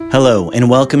Hello, and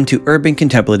welcome to Urban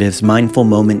Contemplatives Mindful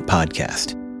Moment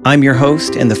Podcast. I'm your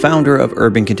host and the founder of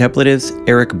Urban Contemplatives,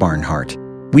 Eric Barnhart.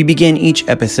 We begin each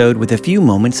episode with a few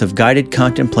moments of guided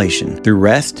contemplation through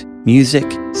rest, music,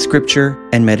 scripture,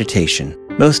 and meditation.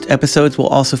 Most episodes will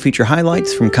also feature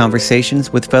highlights from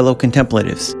conversations with fellow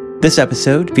contemplatives. This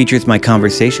episode features my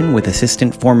conversation with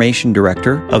Assistant Formation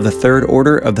Director of the Third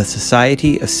Order of the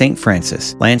Society of St.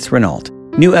 Francis, Lance Renault.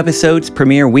 New episodes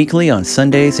premiere weekly on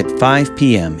Sundays at 5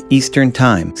 p.m. Eastern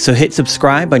Time, so hit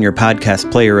subscribe on your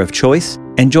podcast player of choice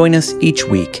and join us each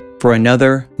week for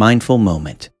another mindful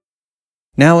moment.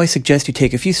 Now I suggest you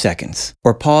take a few seconds,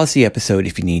 or pause the episode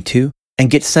if you need to, and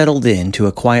get settled into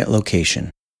a quiet location.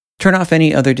 Turn off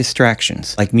any other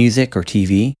distractions like music or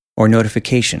TV or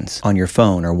notifications on your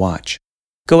phone or watch.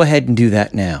 Go ahead and do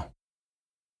that now.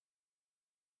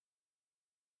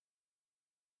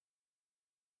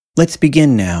 Let's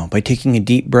begin now by taking a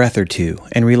deep breath or two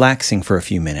and relaxing for a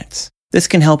few minutes. This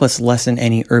can help us lessen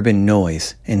any urban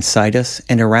noise inside us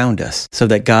and around us so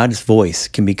that God's voice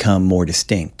can become more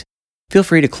distinct. Feel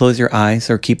free to close your eyes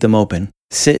or keep them open.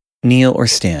 Sit, kneel, or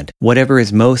stand, whatever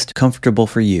is most comfortable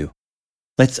for you.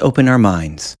 Let's open our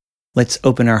minds, let's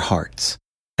open our hearts,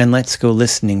 and let's go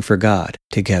listening for God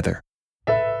together.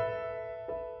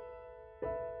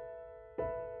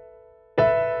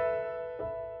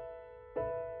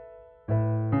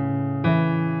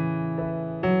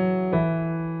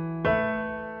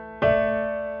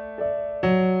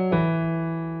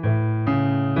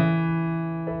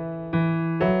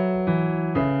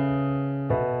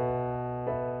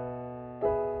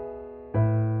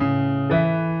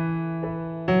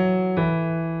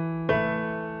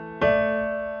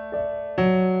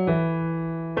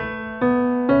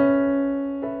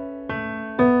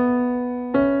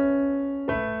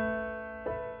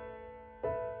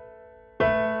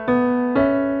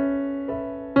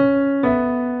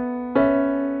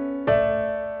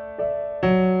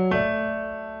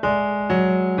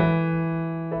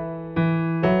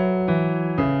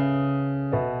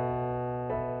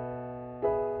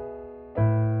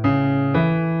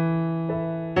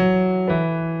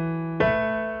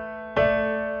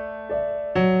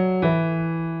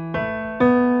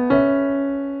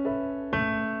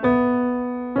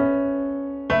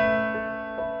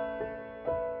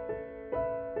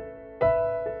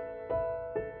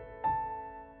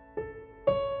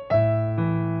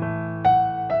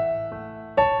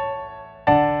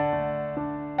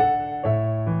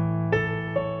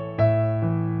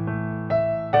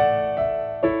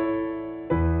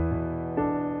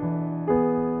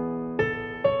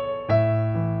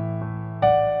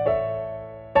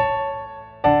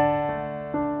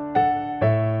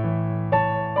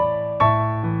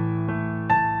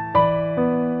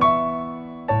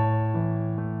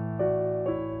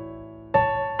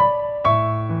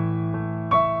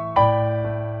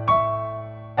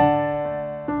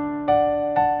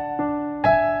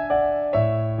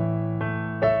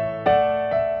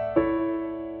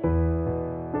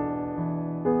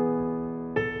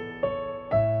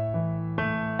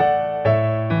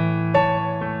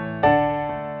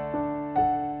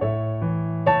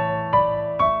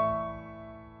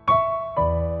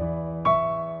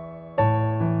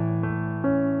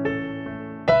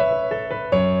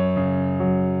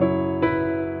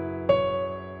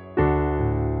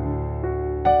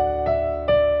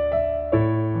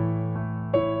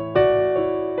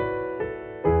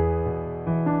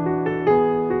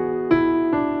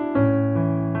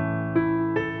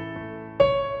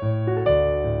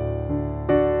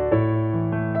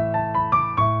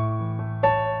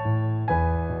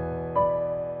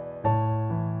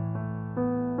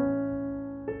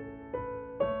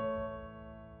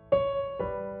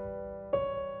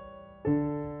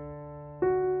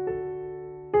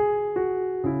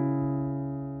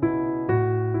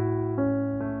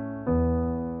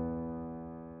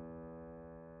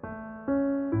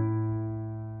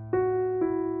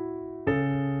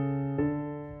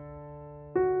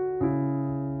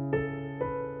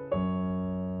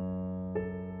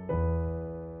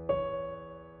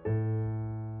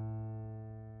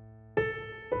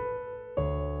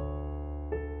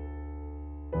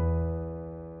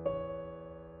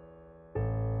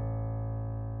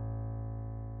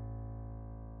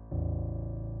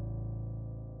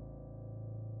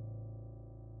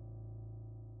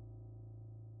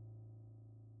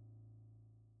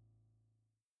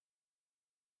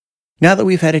 Now that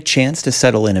we've had a chance to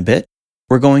settle in a bit,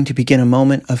 we're going to begin a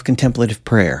moment of contemplative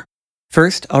prayer.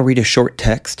 First, I'll read a short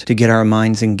text to get our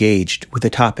minds engaged with a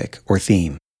topic or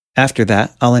theme. After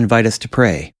that, I'll invite us to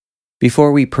pray.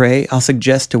 Before we pray, I'll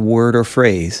suggest a word or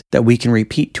phrase that we can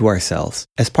repeat to ourselves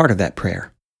as part of that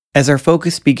prayer. As our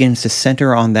focus begins to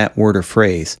center on that word or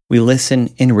phrase, we listen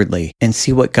inwardly and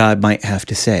see what God might have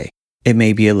to say. It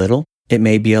may be a little, it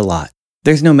may be a lot.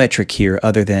 There's no metric here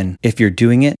other than if you're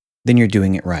doing it, then you're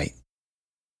doing it right.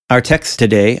 Our texts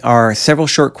today are several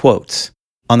short quotes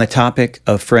on the topic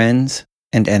of friends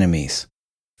and enemies.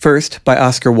 First, by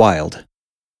Oscar Wilde.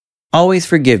 Always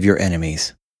forgive your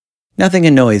enemies. Nothing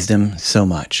annoys them so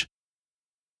much.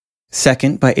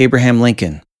 Second, by Abraham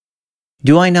Lincoln.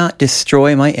 Do I not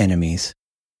destroy my enemies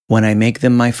when I make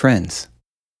them my friends?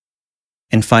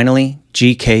 And finally,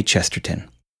 G.K. Chesterton.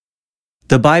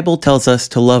 The Bible tells us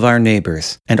to love our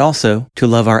neighbors and also to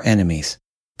love our enemies,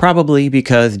 probably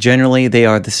because generally they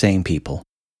are the same people.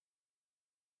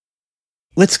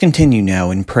 Let's continue now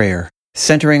in prayer,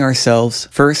 centering ourselves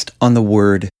first on the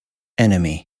word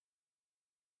enemy.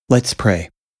 Let's pray.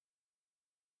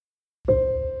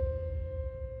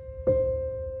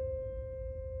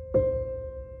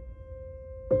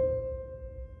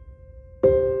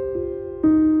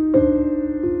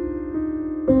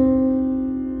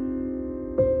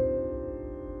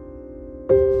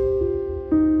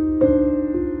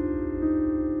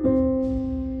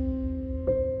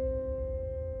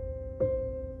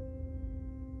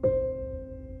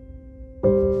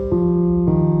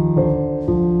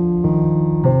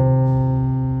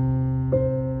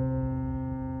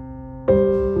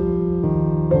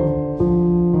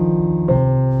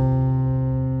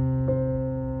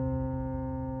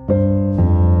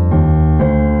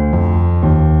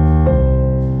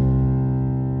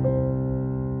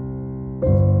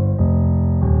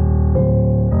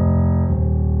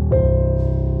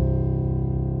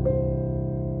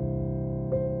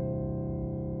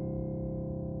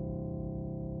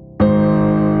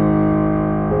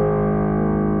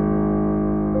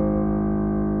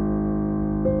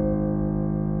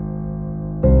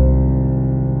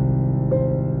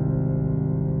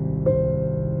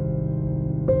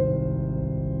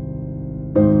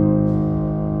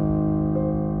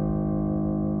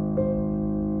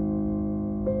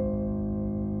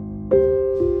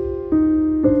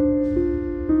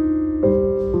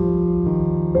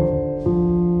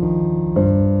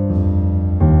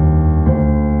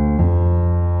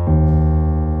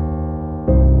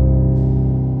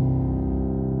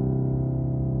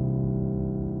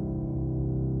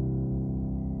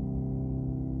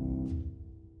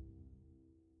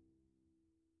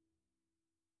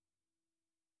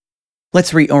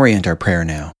 Let's reorient our prayer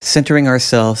now, centering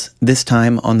ourselves this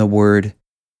time on the word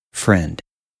friend.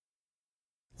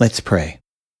 Let's pray.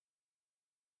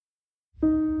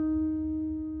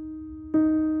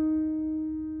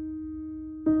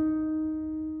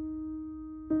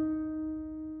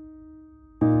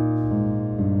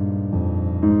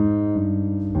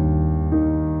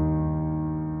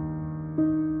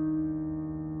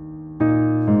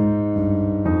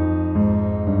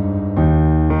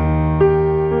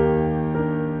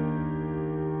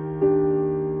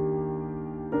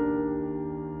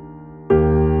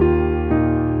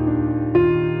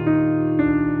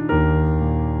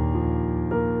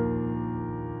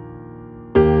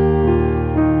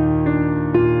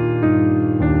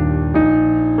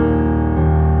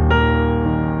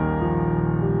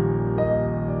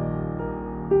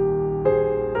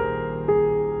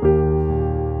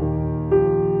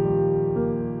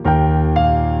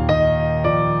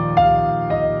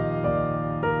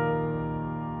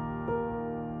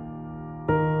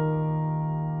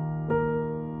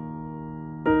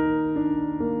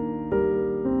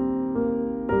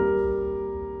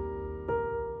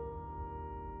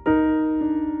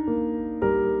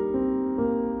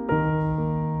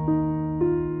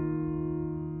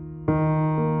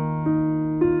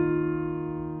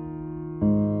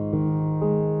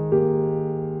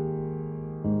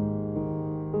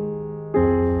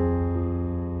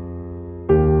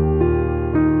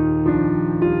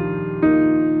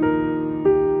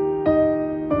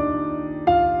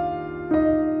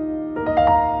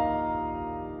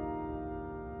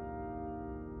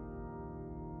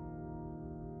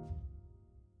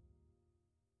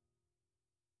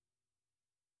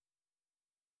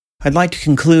 I'd like to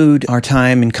conclude our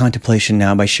time in contemplation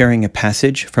now by sharing a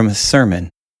passage from a sermon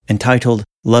entitled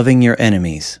Loving Your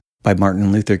Enemies by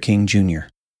Martin Luther King Jr.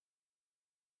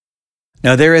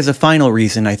 Now, there is a final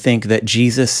reason I think that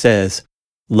Jesus says,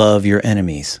 love your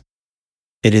enemies.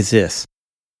 It is this,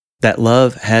 that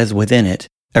love has within it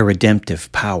a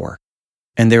redemptive power,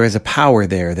 and there is a power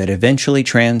there that eventually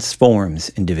transforms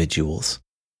individuals.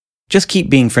 Just keep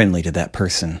being friendly to that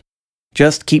person.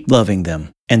 Just keep loving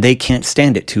them, and they can't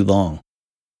stand it too long.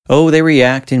 Oh, they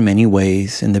react in many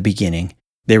ways in the beginning.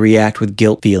 They react with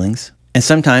guilt feelings, And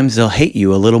sometimes they'll hate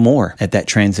you a little more at that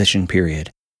transition period.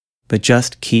 But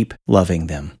just keep loving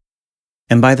them.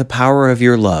 And by the power of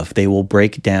your love, they will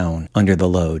break down under the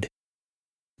load.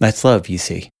 That's love, you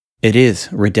see. It is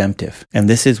redemptive. And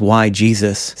this is why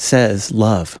Jesus says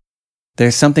love.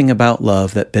 There's something about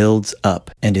love that builds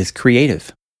up and is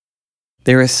creative.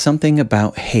 There is something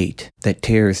about hate that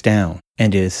tears down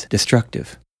and is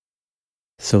destructive.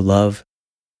 So love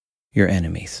your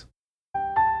enemies.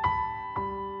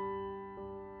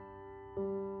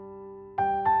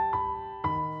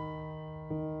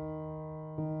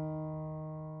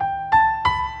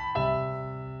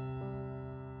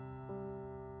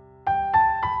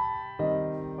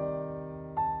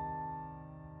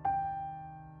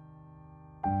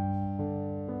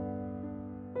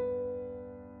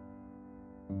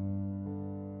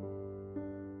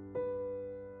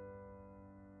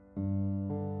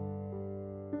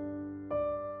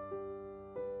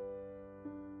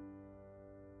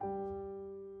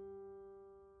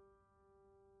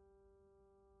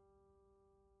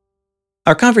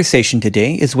 Our conversation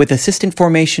today is with Assistant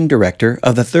Formation Director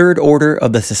of the Third Order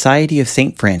of the Society of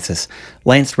St. Francis,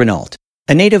 Lance Renault.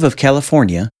 A native of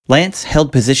California, Lance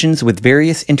held positions with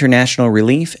various international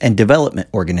relief and development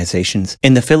organizations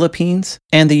in the Philippines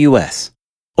and the U.S.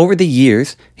 Over the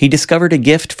years, he discovered a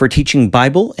gift for teaching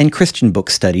Bible and Christian book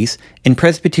studies in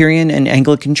Presbyterian and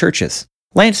Anglican churches.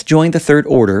 Lance joined the Third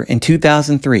Order in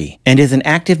 2003 and is an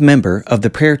active member of the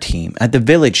prayer team at the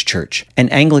Village Church, an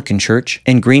Anglican church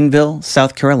in Greenville,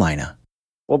 South Carolina.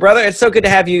 Well, brother, it's so good to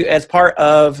have you as part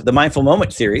of the Mindful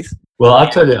Moment series. Well, I'll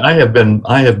tell you, I have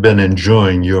been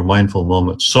enjoying your Mindful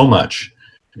Moments so much,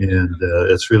 and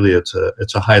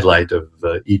it's a highlight of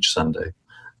each Sunday.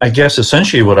 I guess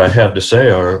essentially what I have to say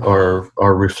are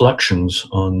reflections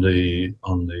on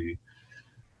the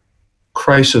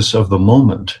crisis of the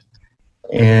moment.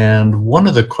 And one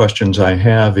of the questions I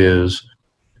have is,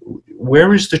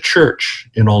 where is the church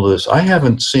in all of this? I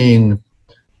haven't seen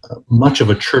much of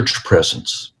a church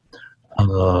presence.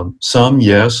 Some,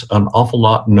 yes, an awful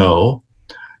lot, no.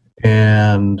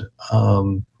 And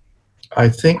I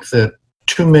think that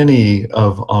too many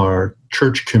of our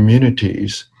church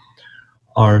communities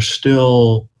are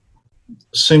still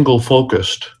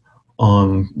single-focused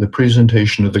on the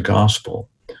presentation of the gospel.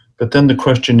 But then the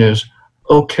question is,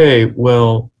 okay,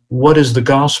 well, what is the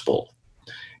gospel?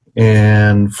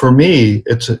 And for me,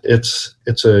 it's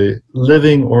a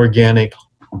living, organic,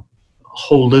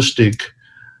 holistic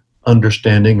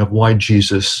understanding of why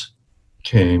Jesus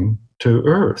came to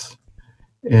earth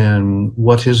and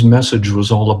what his message was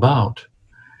all about.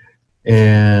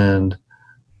 And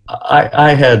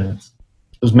I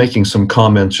was making some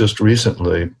comments just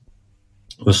recently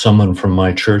with someone from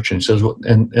my church, and he says, well,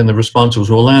 and the response was,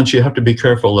 well, Lance, you have to be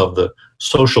careful of the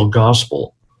social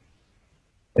gospel.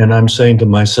 And I'm saying to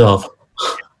myself,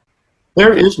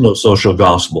 there is no social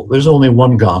gospel. There's only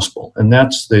one gospel, and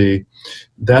that's the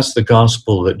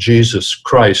gospel that Jesus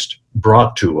Christ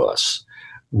brought to us,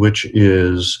 which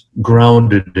is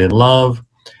grounded in love,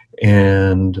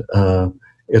 and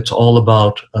it's all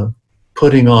about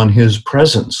putting on his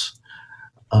presence.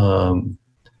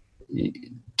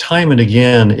 Time and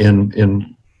again,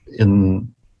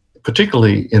 in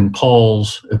particularly in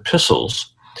Paul's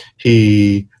epistles,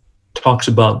 he talks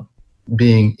about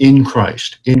being in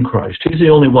Christ, in Christ. He's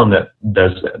the only one that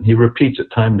does that. And he repeats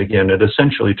it time and again. And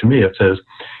essentially, to me, it says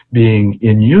being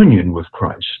in union with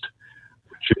Christ,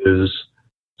 which is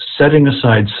setting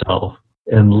aside self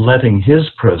and letting his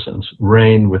presence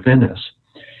reign within us.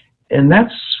 And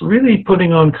that's really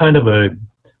putting on kind of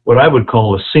what I would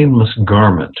call a seamless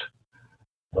garment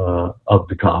of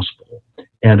the gospel.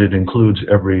 And it includes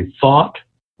every thought,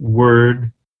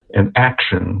 word, and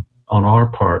action on our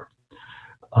part,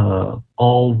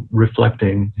 all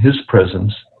reflecting his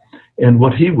presence and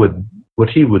what he would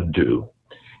do,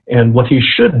 and what he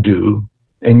should do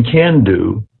and can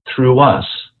do through us.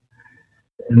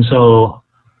 And so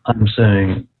I'm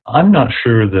saying, I'm not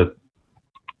sure that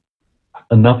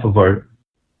enough of our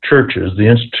churches, the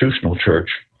institutional church,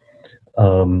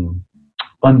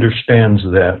 understands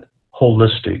that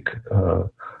holistic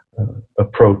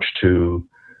approach to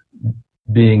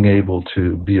being able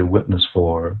to be a witness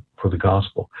for the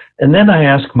gospel. And then I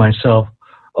ask myself,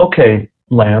 okay,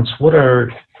 Lance, what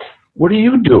are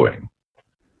you doing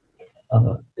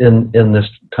in this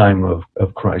time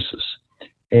of crisis?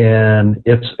 And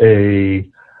it's a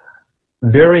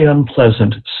very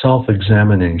unpleasant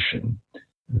self-examination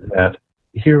that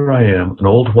here I am, an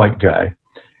old white guy,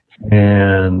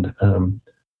 and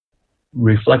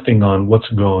reflecting on what's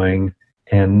going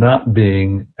and not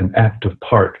being an active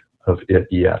part of it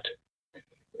yet.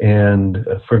 And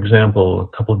for example, a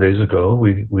couple of days ago,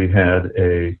 we had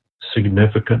a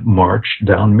significant march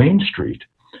down Main Street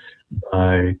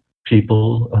by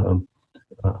people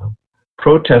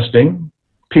protesting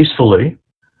peacefully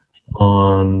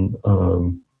on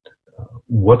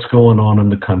what's going on in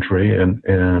the country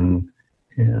and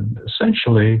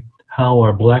essentially how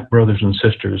our Black brothers and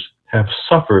sisters have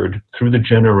suffered through the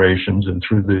generations and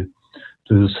through the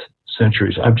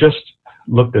centuries. I've just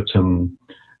looked at some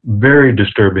very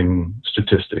disturbing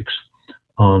statistics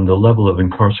on the level of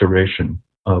incarceration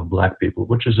of Black people,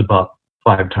 which is about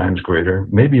 5 times greater,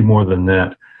 maybe more than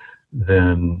that,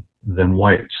 than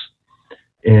whites.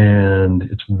 And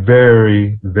it's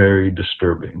very, very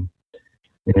disturbing.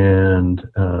 And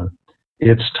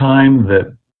it's time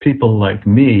that people like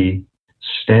me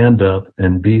stand up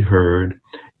and be heard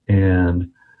and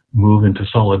move into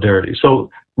solidarity. So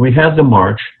we had the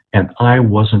march, and I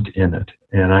wasn't in it,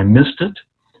 and I missed it.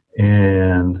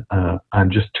 And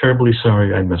I'm just terribly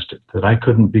sorry I missed it, that I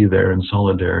couldn't be there in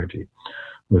solidarity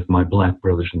with my Black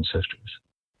brothers and sisters.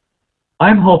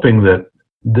 I'm hoping that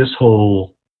this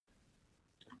whole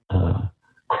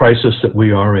crisis that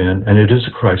we are in, and it is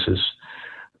a crisis,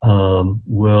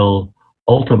 will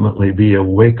ultimately be a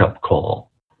wake-up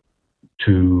call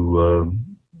to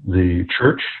the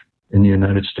church in the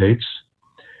United States,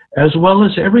 as well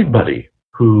as everybody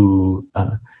who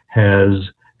has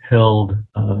held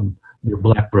their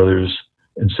Black brothers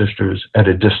and sisters at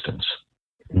a distance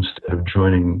instead of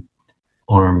joining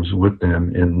arms with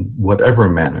them in whatever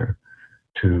manner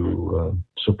to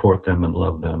support them and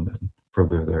love them and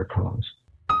further their cause.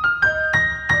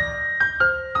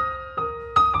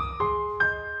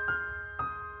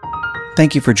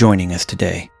 Thank you for joining us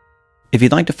today. If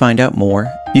you'd like to find out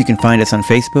more, you can find us on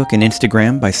Facebook and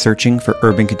Instagram by searching for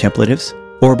Urban Contemplatives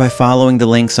or by following the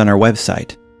links on our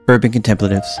website,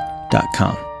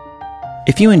 urbancontemplatives.com.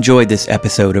 If you enjoyed this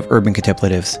episode of Urban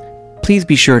Contemplatives, please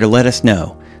be sure to let us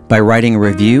know by writing a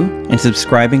review and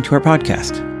subscribing to our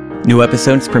podcast. New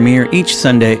episodes premiere each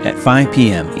Sunday at 5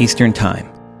 p.m. Eastern Time.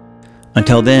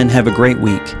 Until then, have a great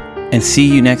week, and see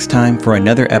you next time for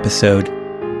another episode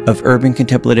of Urban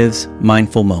Contemplatives'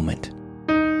 Mindful Moment.